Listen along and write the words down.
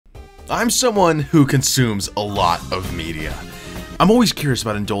I'm someone who consumes a lot of media. I'm always curious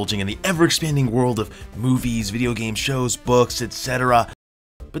about indulging in the ever-expanding world of movies, video games, shows, books, etc.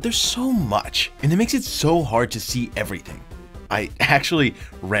 But there's so much, and it makes it so hard to see everything. I actually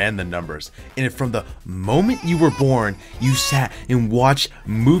ran the numbers, and from the moment you were born, you sat and watched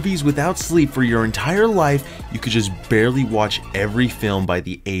movies without sleep for your entire life, you could just barely watch every film by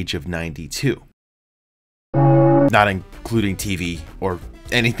the age of 92. Not including TV or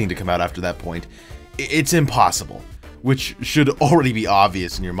anything to come out after that point. It's impossible, which should already be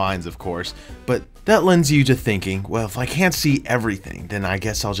obvious in your minds, of course, but that lends you to thinking, well, if I can't see everything, then I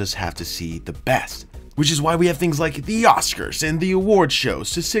guess I'll just have to see the best. Which is why we have things like the Oscars and the award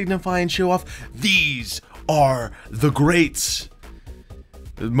shows to signify and show off, these are the greats.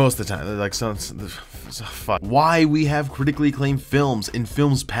 Most of the time, like why we have critically acclaimed films and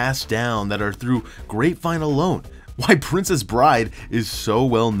films passed down that are through grapevine alone. Why Princess Bride is so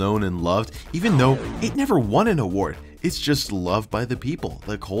well known and loved, even though it never won an award. It's just loved by the people,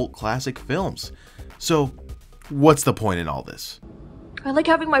 the cult classic films. So, what's the point in all this? I like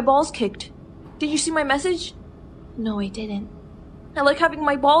having my balls kicked. Did you see my message? No, I didn't. I like having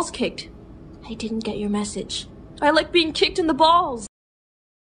my balls kicked. I didn't get your message. I like being kicked in the balls.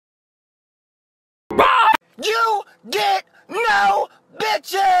 You get no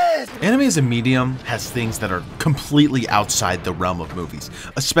bitches! Anime as a medium has things that are completely outside the realm of movies,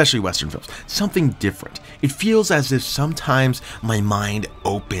 especially Western films. Something different. It feels as if sometimes my mind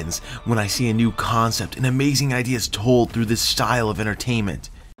opens when I see a new concept and amazing ideas told through this style of entertainment.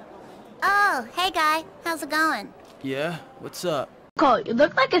 Oh, hey guy, how's it going? Yeah, what's up? Cole, you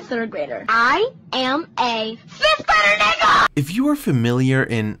look like a third grader. I am a fifth grader, nigga! If you are familiar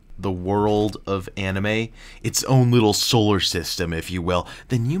in the world of anime, its own little solar system, if you will,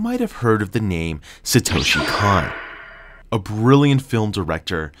 then you might have heard of the name Satoshi Kon, a brilliant film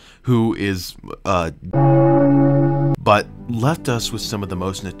director who is, but left us with some of the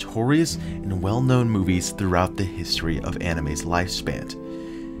most notorious and well-known movies throughout the history of anime's lifespan.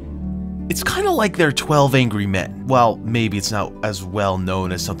 It's kind of like their 12 Angry Men. Well, maybe it's not as well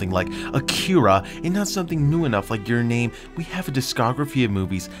known as something like Akira, and not something new enough like Your Name. We have a discography of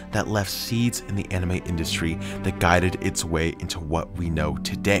movies that left seeds in the anime industry that guided its way into what we know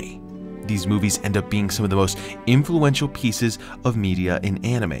today. These movies end up being some of the most influential pieces of media in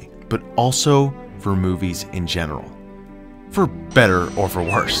anime, but also for movies in general. For better or for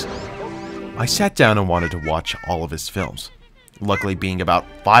worse. I sat down and wanted to watch all of his films. Luckily being about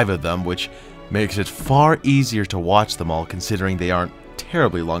 5 of them, which makes it far easier to watch them all considering they aren't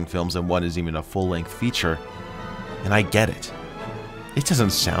terribly long films and one is even a full-length feature. And I get it. It doesn't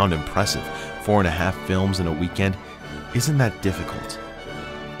sound impressive. 4.5 films in a weekend isn't that difficult.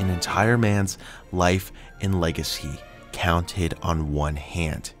 An entire man's life and legacy counted on one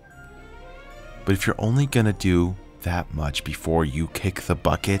hand. But if you're only gonna do that much before you kick the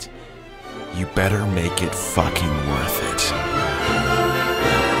bucket, you better make it fucking worth it.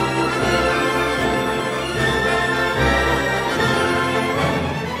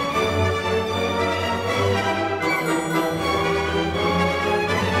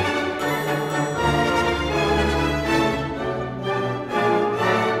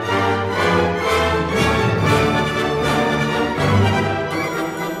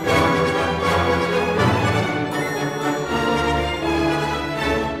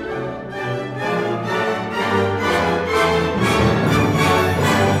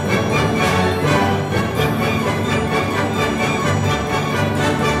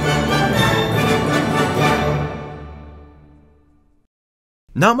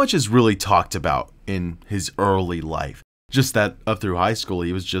 Not much is really talked about in his early life. Just that up through high school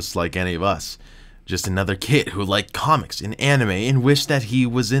he was just like any of us. Just another kid who liked comics and anime and wished that he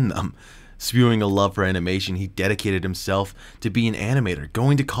was in them. Spewing a love for animation, he dedicated himself to be an animator,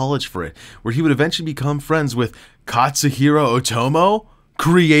 going to college for it, where he would eventually become friends with Katsuhiro Otomo,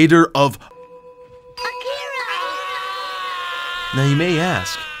 creator of Akira! Now you may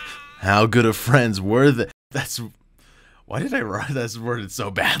ask, how good of friends were they? Why did I write that worded so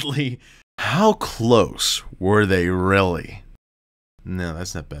badly? How close were they really? No,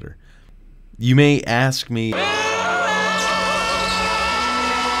 that's not better. You may ask me...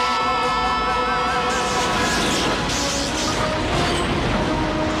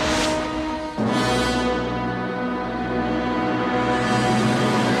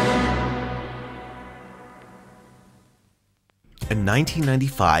 A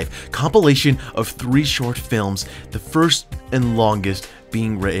 1995 compilation of 3 short films, the first and longest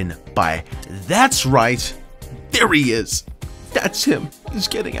being written by, that's right, there he is. That's him. He's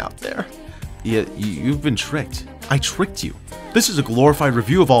getting out there. Yeah, you've been tricked. I tricked you. This is a glorified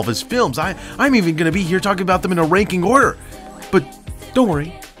review of all of his films. I'm even going to be here talking about them in a ranking order. But don't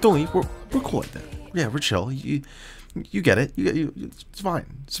worry, don't leave. We're cool like that. Yeah, we're chill. You get it. It's fine.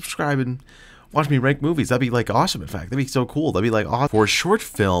 Subscribe and watch me rank movies. That'd be like awesome. In fact, that'd be so cool. That'd be like awesome. For a short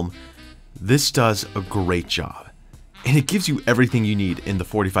film, this does a great job. And it gives you everything you need in the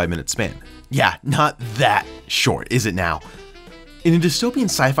 45-minute span. Yeah, not that short, is it now? In a dystopian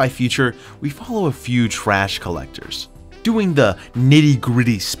sci-fi future, we follow a few trash collectors. Doing the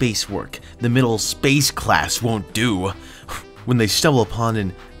nitty-gritty space work the middle space class won't do, when they stumble upon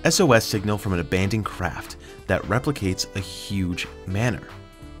an SOS signal from an abandoned craft that replicates a huge manor.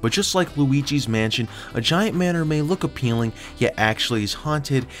 But just like Luigi's Mansion, a giant manor may look appealing, yet actually is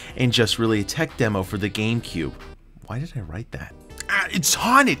haunted and just really a tech demo for the GameCube. Why did I write that? It's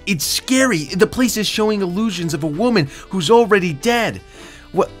haunted! It's scary! The place is showing illusions of a woman who's already dead!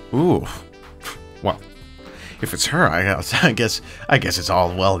 What? Ooh. Well, if it's her, I guess it's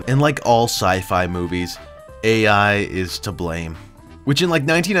all well. And like all sci-fi movies, AI is to blame. Which in like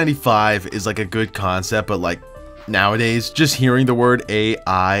 1995 is like a good concept, but like nowadays, just hearing the word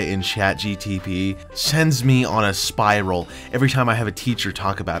AI in ChatGTP sends me on a spiral every time I have a teacher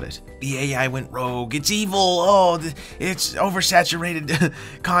talk about it. The AI went rogue, it's evil, oh, it's oversaturated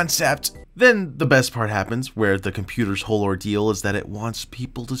concept. Then the best part happens, where the computer's whole ordeal is that it wants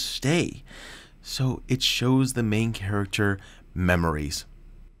people to stay. So it shows the main character memories.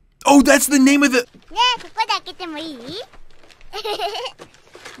 Oh, that's the name of the... ねえ、ここで開けてもいい？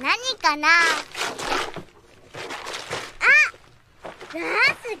何かな？あ、すご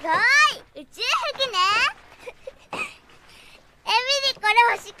い！宇宙服ね。エミリこれ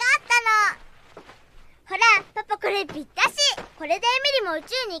欲しかったの。ほら、パパこれぴったし。これでエミリも宇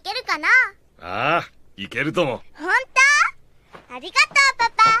宙に行けるかな？ああ、行けるとも。ほんと？ありがとう、パ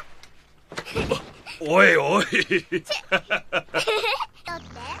パ。おいおい。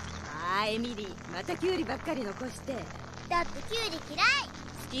あーエミリー、またキュウリばっかり残して。だってキュウリ嫌い。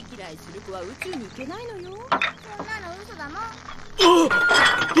好き嫌いする子は宇宙に行けないのよ。そんなの嘘だもん。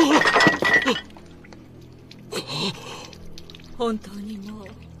本当にもう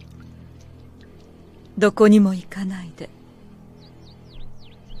どこにも行かないで。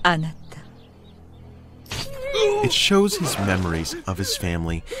あなた。It shows his memories of his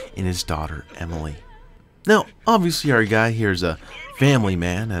family and his daughter, Emily. Now, obviously our guy here is a family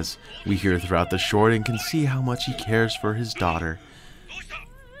man, as we hear throughout the short, and can see how much he cares for his daughter.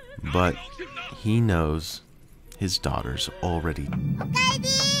 But he knows his daughter's already... おかえり。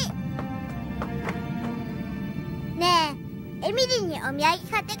ねえ、エミリーにお土産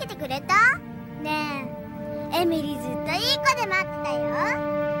買ってきてくれた？ねえ、エミリーずっといい子で待ってたよ。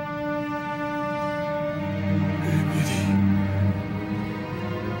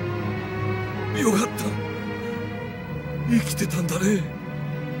よかった。生きてたんだね。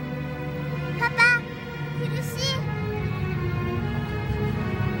パパ、苦しい。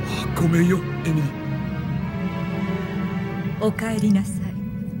あ、ごめんよ、エミリ。おかえりなさい、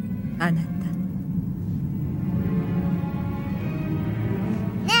あなた。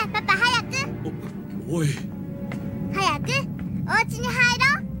ねえ、パパ早く。おい。早く、お家に入ろ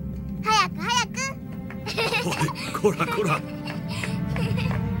う。早く早く。おい、こらこら。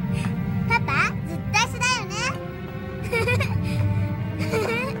パパ、ずっと一緒だよね。パ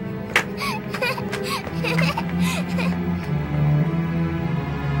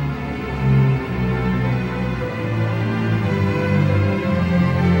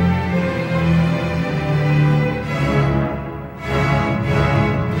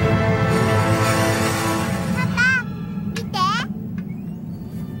パ、見て。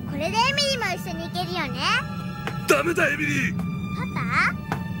これでエミリーも一緒に行けるよね。ダメだ、エミリー。パパ？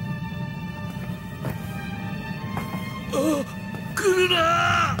あ、来るな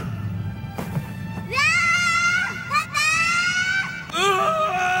ー。うわー！パパ！あ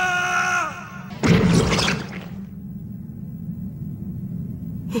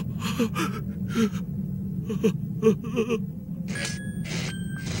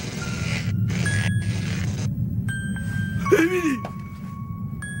エミリー。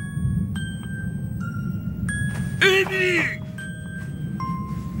エミリー。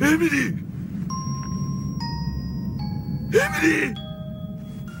エミリー。Emily!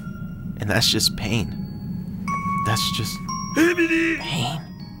 And that's just pain. That's just... Emily! pain.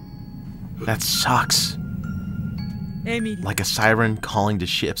 That sucks. Emily. Like a siren calling to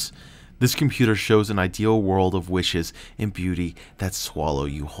ships, this computer shows an ideal world of wishes and beauty that swallow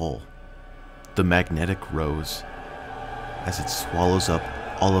you whole. The magnetic rose, as it swallows up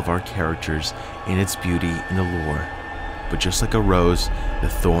all of our characters in its beauty and allure. But just like a rose, the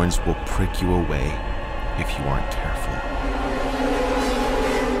thorns will prick you away if you aren't careful.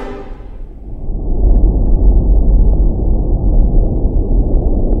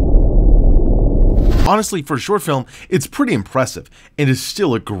 Honestly, for a short film, it's pretty impressive, and is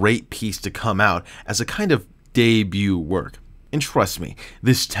still a great piece to come out as a kind of debut work. And trust me,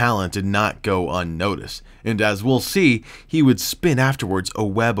 this talent did not go unnoticed, and as we'll see, he would spin afterwards a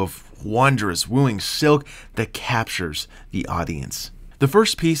web of wondrous wooing silk that captures the audience. The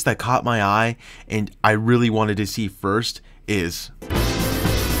first piece that caught my eye, and I really wanted to see first, is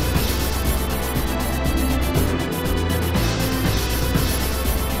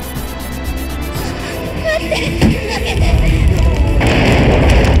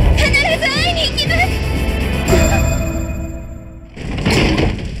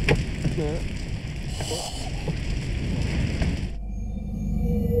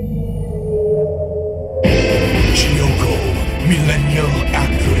Millennium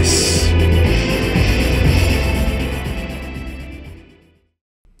Actress.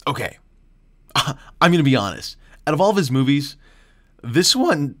 okay. I'm gonna be honest. Out of all of his movies, this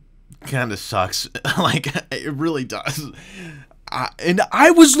one kind of sucks. Like, it really does. And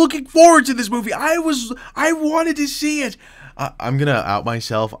I was looking forward to this movie. I wanted to see it. I'm gonna out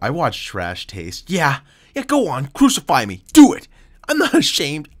myself. I watched Trash Taste. Yeah, go on, crucify me. Do it. I'm not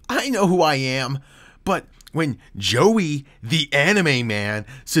ashamed. I know who I am. But when Joey, the anime man,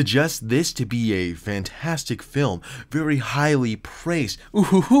 suggests this to be a fantastic film, very highly praised,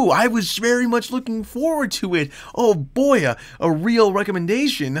 I was very much looking forward to it. Oh boy, a real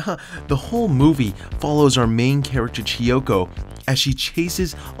recommendation. The whole movie follows our main character Chiyoko as she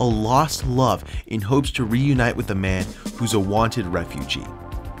chases a lost love in hopes to reunite with a man who's a wanted refugee.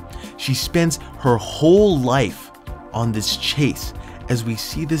 She spends her whole life on this chase as we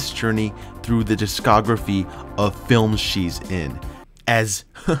see this journey through the discography of films she's in, as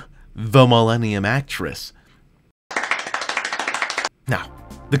the Millennium Actress. Now,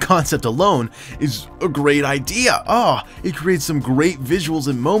 the concept alone is a great idea. It creates some great visuals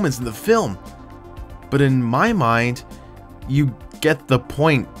and moments in the film. But in my mind, you get the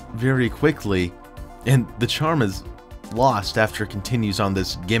point very quickly, and the charm is lost after it continues on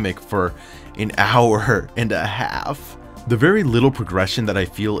this gimmick for an hour and a half. The very little progression that I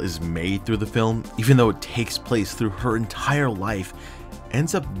feel is made through the film, even though it takes place through her entire life,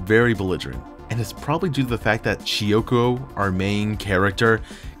 ends up very belligerent. And it's probably due to the fact that Chiyoko, our main character,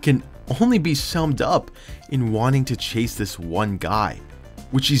 can only be summed up in wanting to chase this one guy,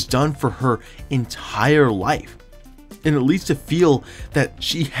 which she's done for her entire life. And it leads to feel that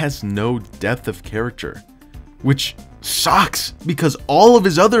she has no depth of character, which sucks because all of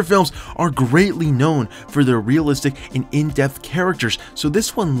his other films are greatly known for their realistic and in-depth characters, so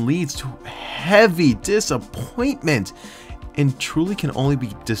this one leads to heavy disappointment and truly can only be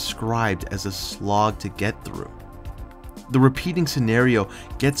described as a slog to get through. The repeating scenario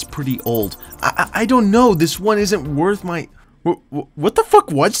gets pretty old. I don't know, this one isn't worth my... What the fuck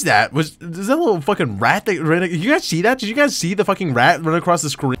was that? Is that a little fucking rat that ran? Did you guys see that? Did you guys see the fucking rat run across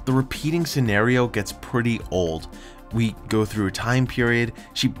the screen? The repeating scenario gets pretty old. We go through a time period,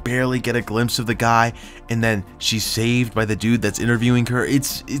 she barely get a glimpse of the guy, and then she's saved by the dude that's interviewing her.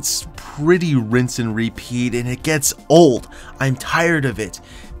 It's pretty rinse and repeat, and it gets old. I'm tired of it.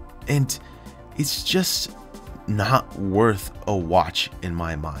 And it's just not worth a watch in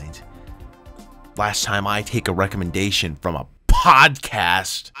my mind. Last time I take a recommendation from a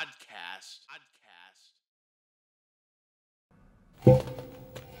podcast.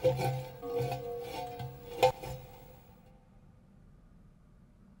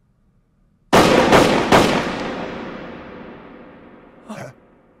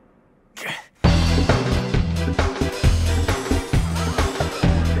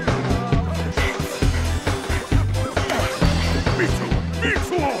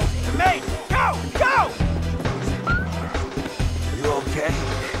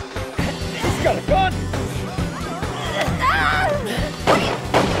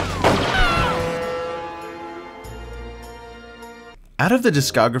 Out of the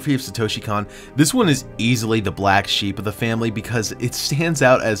discography of Satoshi Kon, this one is easily the black sheep of the family because it stands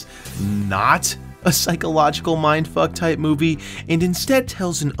out as not a psychological mindfuck type movie and instead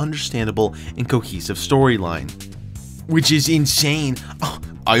tells an understandable and cohesive storyline. Which is insane.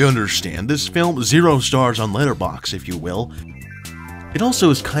 I understand this film, 0 stars on Letterboxd, if you will. It also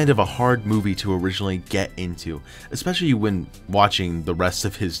is kind of a hard movie to originally get into, especially when watching the rest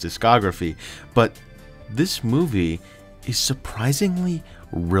of his discography, but this movie is surprisingly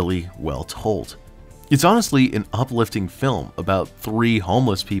really well told. It's honestly an uplifting film about 3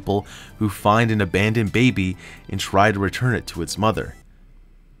 homeless people who find an abandoned baby and try to return it to its mother.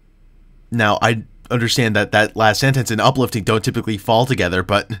 Now, I understand that that last sentence and uplifting don't typically fall together,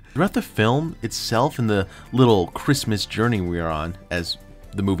 but throughout the film itself and the little Christmas journey we are on, as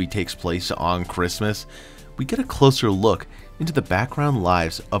the movie takes place on Christmas, we get a closer look into the background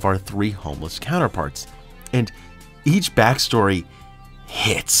lives of our 3 homeless counterparts. And each backstory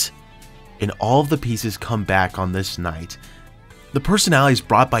hits, and all of the pieces come back on this night. The personalities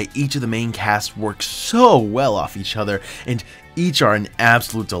brought by each of the main cast work so well off each other, and each are an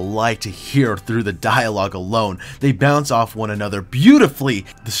absolute delight to hear through the dialogue alone. They bounce off one another beautifully.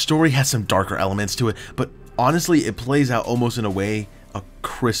 The story has some darker elements to it, but honestly, it plays out almost in a way a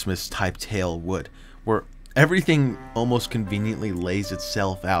Christmas type tale would, where everything almost conveniently lays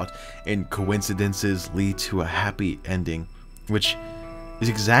itself out and coincidences lead to a happy ending, which is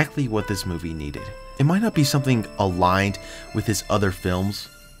exactly what this movie needed. It might not be something aligned with his other films,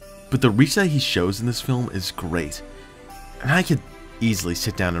 but the reach that he shows in this film is great. And I could easily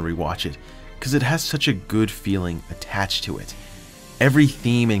sit down and rewatch it, because it has such a good feeling attached to it. Every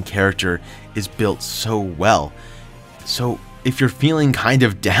theme and character is built so well. So if you're feeling kind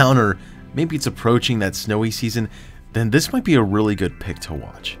of down, or maybe it's approaching that snowy season, then this might be a really good pick to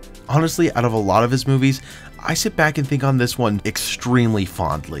watch. Honestly, out of a lot of his movies, I sit back and think on this one extremely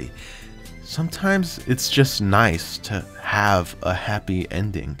fondly. Sometimes it's just nice to have a happy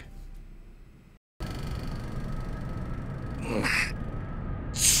ending.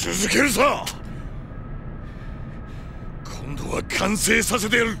 続けるさ。今度は完成させ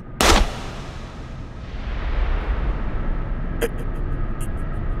てやる。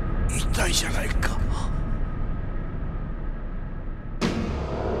痛いじゃないか。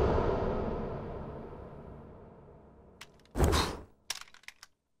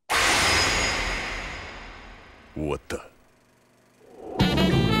終わった。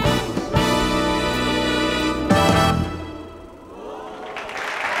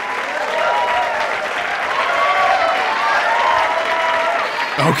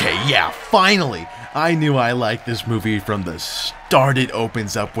Okay, yeah, finally! I knew I liked this movie from the start. It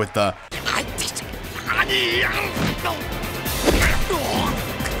opens up with the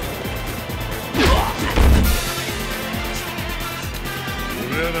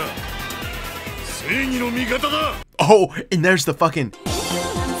oh, and there's the fucking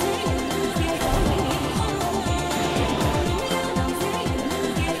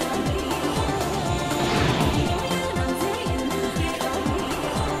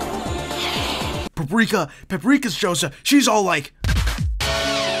Paprika's shows up. She's all like,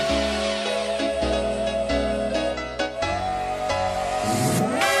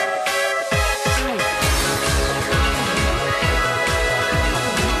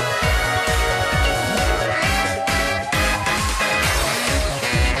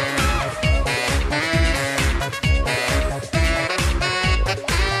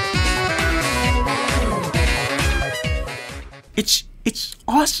 it's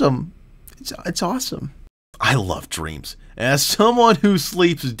awesome. It's awesome. I love dreams. As someone who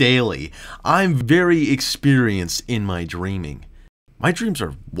sleeps daily, I'm very experienced in my dreaming. My dreams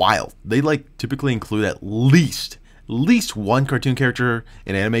are wild. They typically include at least one cartoon character,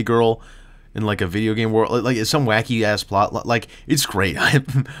 an anime girl, in a video game world, like some wacky ass plot. It's great.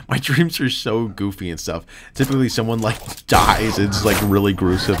 My dreams are so goofy and stuff. Typically someone dies. It's really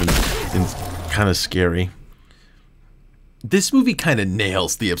gruesome and kind of scary. This movie kind of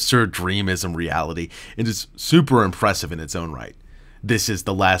nails the absurd dreamism reality and is super impressive in its own right. This is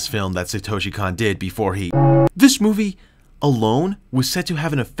the last film that Satoshi Kon did before he... This movie alone was set to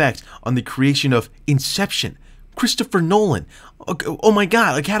have an effect on the creation of Inception, Christopher Nolan. Oh my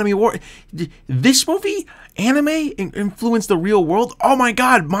god, Academy Award. This movie, anime, influenced the real world. Oh my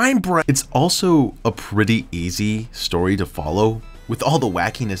god, mind blown. It's also a pretty easy story to follow. With all the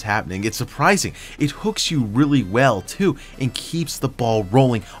wackiness happening, it's surprising. It hooks you really well too and keeps the ball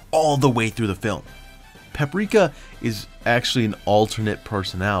rolling all the way through the film. Paprika is actually an alternate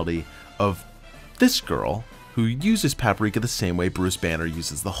personality of this girl who uses Paprika the same way Bruce Banner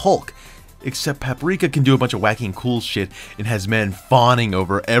uses the Hulk. Except Paprika can do a bunch of wacky and cool shit and has men fawning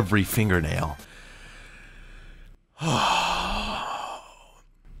over every fingernail.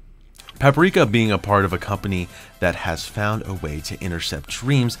 Paprika being a part of a company that has found a way to intercept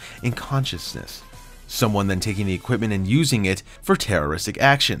dreams and consciousness. Someone then taking the equipment and using it for terroristic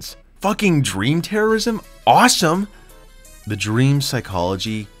actions. Fucking dream terrorism? Awesome! The dream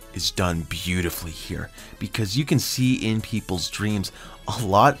psychology is done beautifully here because you can see in people's dreams a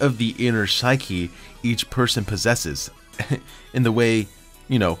lot of the inner psyche each person possesses in the way,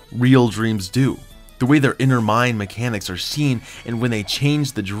 real dreams do. The way their inner mind mechanics are seen, and when they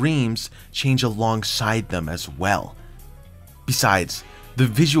change, the dreams change alongside them as well. Besides, the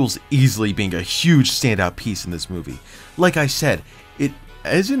visuals easily being a huge standout piece in this movie. Like I said, it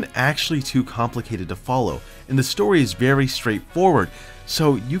isn't actually too complicated to follow, and the story is very straightforward,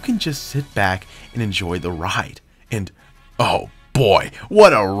 so you can just sit back and enjoy the ride. And oh boy,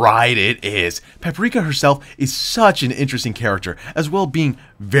 what a ride it is! Paprika herself is such an interesting character, as well being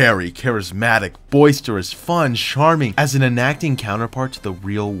very charismatic, boisterous, fun, charming, as an enacting counterpart to the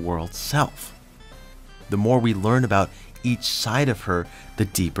real world self. The more we learn about each side of her, the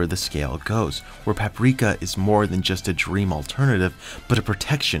deeper the scale goes, where Paprika is more than just a dream alternative, but a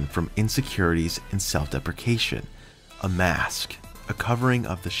protection from insecurities and self-deprecation. A mask, a covering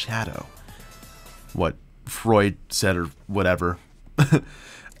of the shadow. What Freud said or whatever.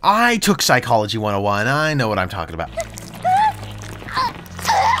 I took Psychology 101, I know what I'm talking about.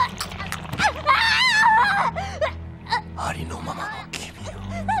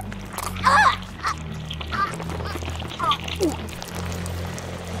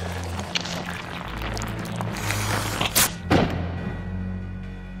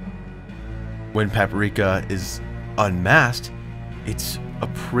 When Paprika is unmasked, it's a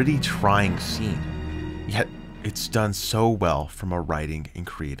pretty trying scene, yet it's done so well from a writing and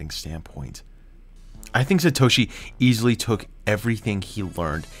creating standpoint. I think Satoshi easily took everything he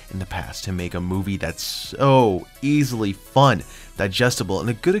learned in the past to make a movie that's so easily fun, digestible, and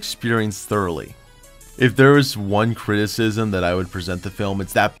a good experience thoroughly. If there is one criticism that I would present the film,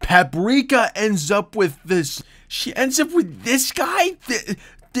 it's that Paprika ends up with this. She ends up with this guy?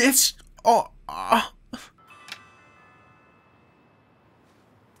 This...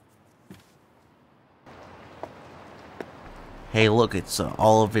 Hey, look, it's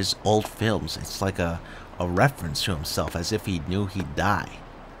all of his old films. It's like a reference to himself, as if he knew he'd die.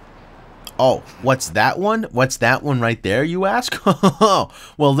 Oh, what's that one? What's that one right there, you ask?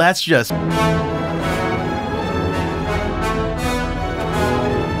 Well, that's just...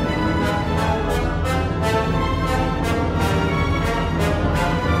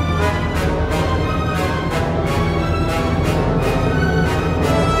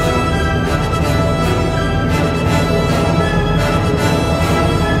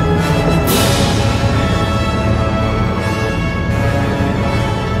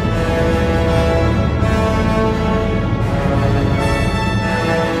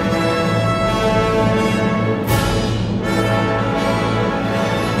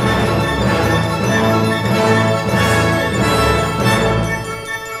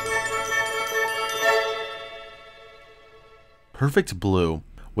 Perfect Blue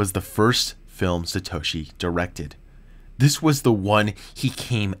was the first film Satoshi directed. This was the one he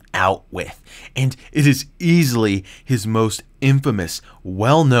came out with, and it is easily his most infamous,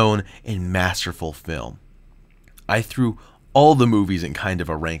 well-known, and masterful film. I threw all the movies in kind of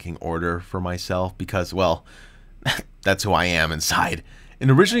a ranking order for myself because, well, that's who I am inside.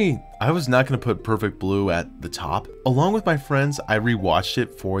 And originally, I was not going to put Perfect Blue at the top. Along with my friends, I rewatched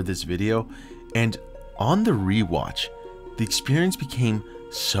it for this video, and on the rewatch, the experience became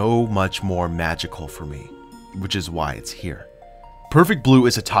so much more magical for me, which is why it's here. Perfect Blue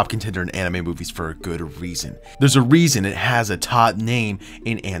is a top contender in anime movies for a good reason. There's a reason it has a top name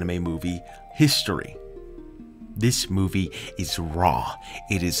in anime movie history. This movie is raw,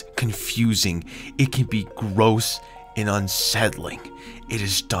 it is confusing, it can be gross and unsettling. It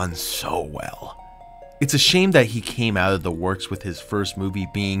is done so well. It's a shame that he came out of the works with his first movie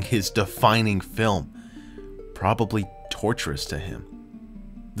being his defining film. Probably torturous to him.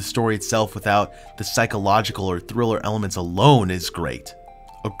 The story itself, without the psychological or thriller elements alone, is great.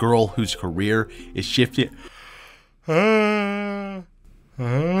 A girl whose career is shifting. A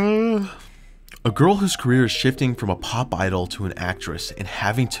girl whose career is shifting from a pop idol to an actress and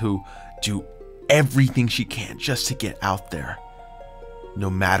having to do everything she can just to get out there, no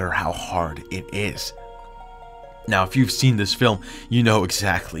matter how hard it is. Now, if you've seen this film, you know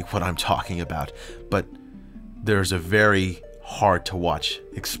exactly what I'm talking about, but there's a very hard to watch,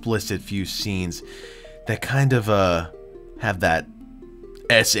 explicit few scenes that kind of have that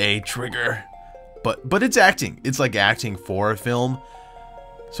SA trigger. But it's acting. It's like acting for a film.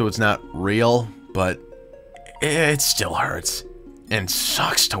 So it's not real, but it still hurts and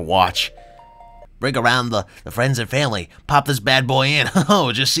sucks to watch. Bring around the friends and family. Pop this bad boy in.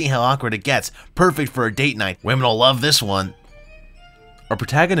 Oh, just see how awkward it gets. Perfect for a date night. Women will love this one. Our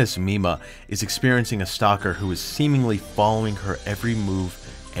protagonist, Mima, is experiencing a stalker who is seemingly following her every move,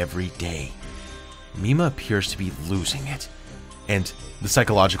 every day. Mima appears to be losing it, and the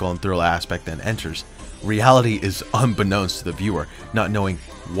psychological and thriller aspect then enters. Reality is unbeknownst to the viewer, not knowing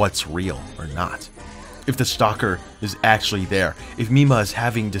what's real or not. If the stalker is actually there, if Mima is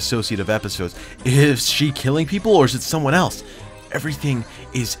having dissociative episodes, is she killing people or is it someone else? Everything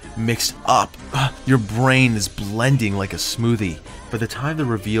is mixed up. Your brain is blending like a smoothie. By the time the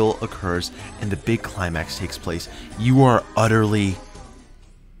reveal occurs and the big climax takes place, you are utterly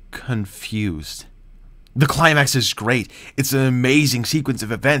confused. The climax is great. It's an amazing sequence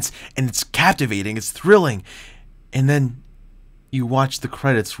of events, and it's captivating, it's thrilling. And then you watch the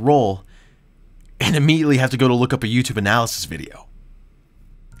credits roll and immediately have to go to look up a YouTube analysis video.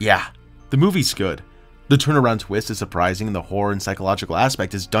 Yeah, the movie's good. The turnaround twist is surprising, and the horror and psychological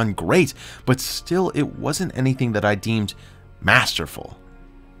aspect is done great, but still it wasn't anything that I deemed masterful.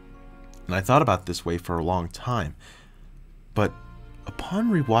 And I thought about this way for a long time, but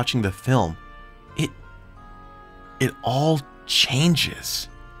upon rewatching the film, it all changes.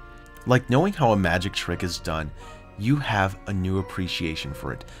 Like knowing how a magic trick is done, you have a new appreciation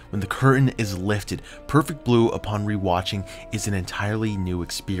for it. When the curtain is lifted, Perfect Blue upon rewatching is an entirely new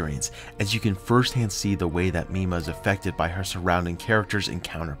experience, as you can firsthand see the way that Mima is affected by her surrounding characters and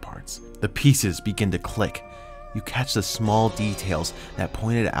counterparts. The pieces begin to click. You catch the small details that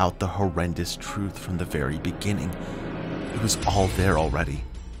pointed out the horrendous truth from the very beginning. It was all there already,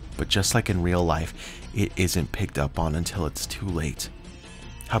 but just like in real life, it isn't picked up on until it's too late.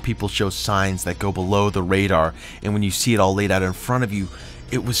 How people show signs that go below the radar, and when you see it all laid out in front of you,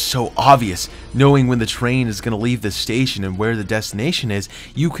 it was so obvious. Knowing when the train is going to leave the station and where the destination is,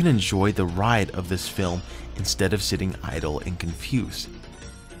 you can enjoy the ride of this film instead of sitting idle and confused.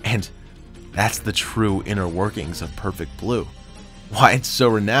 And that's the true inner workings of Perfect Blue. Why it's so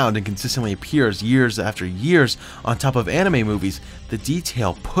renowned and consistently appears years after years on top of anime movies, the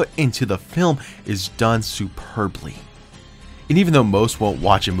detail put into the film is done superbly. And even though most won't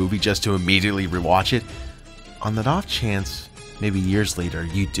watch a movie just to immediately rewatch it, on that off chance, maybe years later,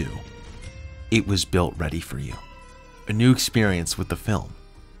 you do. It was built ready for you. A new experience with the film.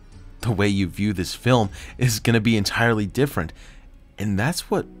 The way you view this film is going to be entirely different, and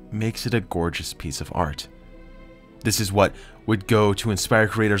that's what makes it a gorgeous piece of art. This is what would go to inspire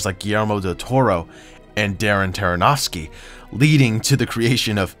creators like Guillermo del Toro and Darren Aronofsky, leading to the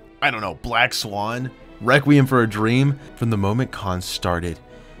creation of, I don't know, Black Swan, Requiem for a Dream. From the moment Kon started,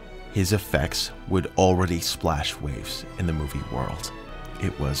 his effects would already splash waves in the movie world.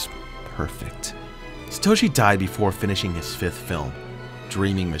 It was perfect. Satoshi died before finishing his 5th film,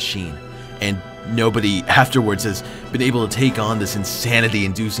 Dreaming Machine, and nobody afterwards has been able to take on this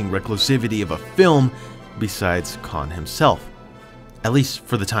insanity-inducing reclusivity of a film besides Kon himself, at least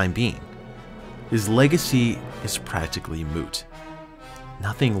for the time being. His legacy is practically moot.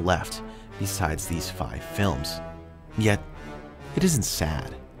 Nothing left besides these 5 films. Yet, it isn't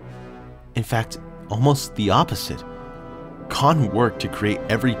sad. In fact, almost the opposite. Kon worked to create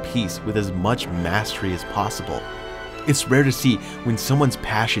every piece with as much mastery as possible. It's rare to see when someone's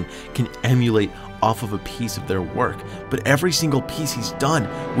passion can emulate off of a piece of their work, but every single piece he's done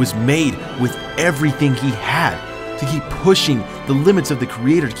was made with everything he had, to keep pushing the limits of the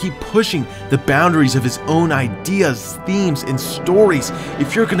creator, to keep pushing the boundaries of his own ideas, themes, and stories.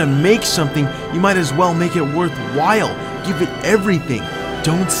 If you're gonna make something, you might as well make it worthwhile. Give it everything.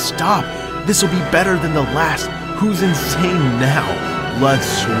 Don't stop. This will be better than the last. Who's insane now? Blood,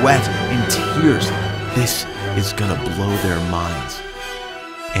 sweat, and tears. This is gonna blow their minds.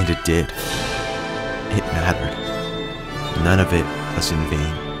 And it did. It mattered. None of it was in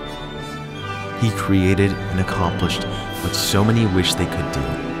vain. He created and accomplished what so many wish they could do.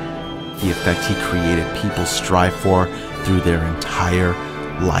 The effect he created, people strive for through their entire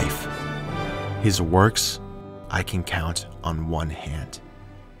life. His works, I can count on one hand.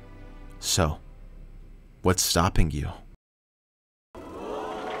 So, what's stopping you?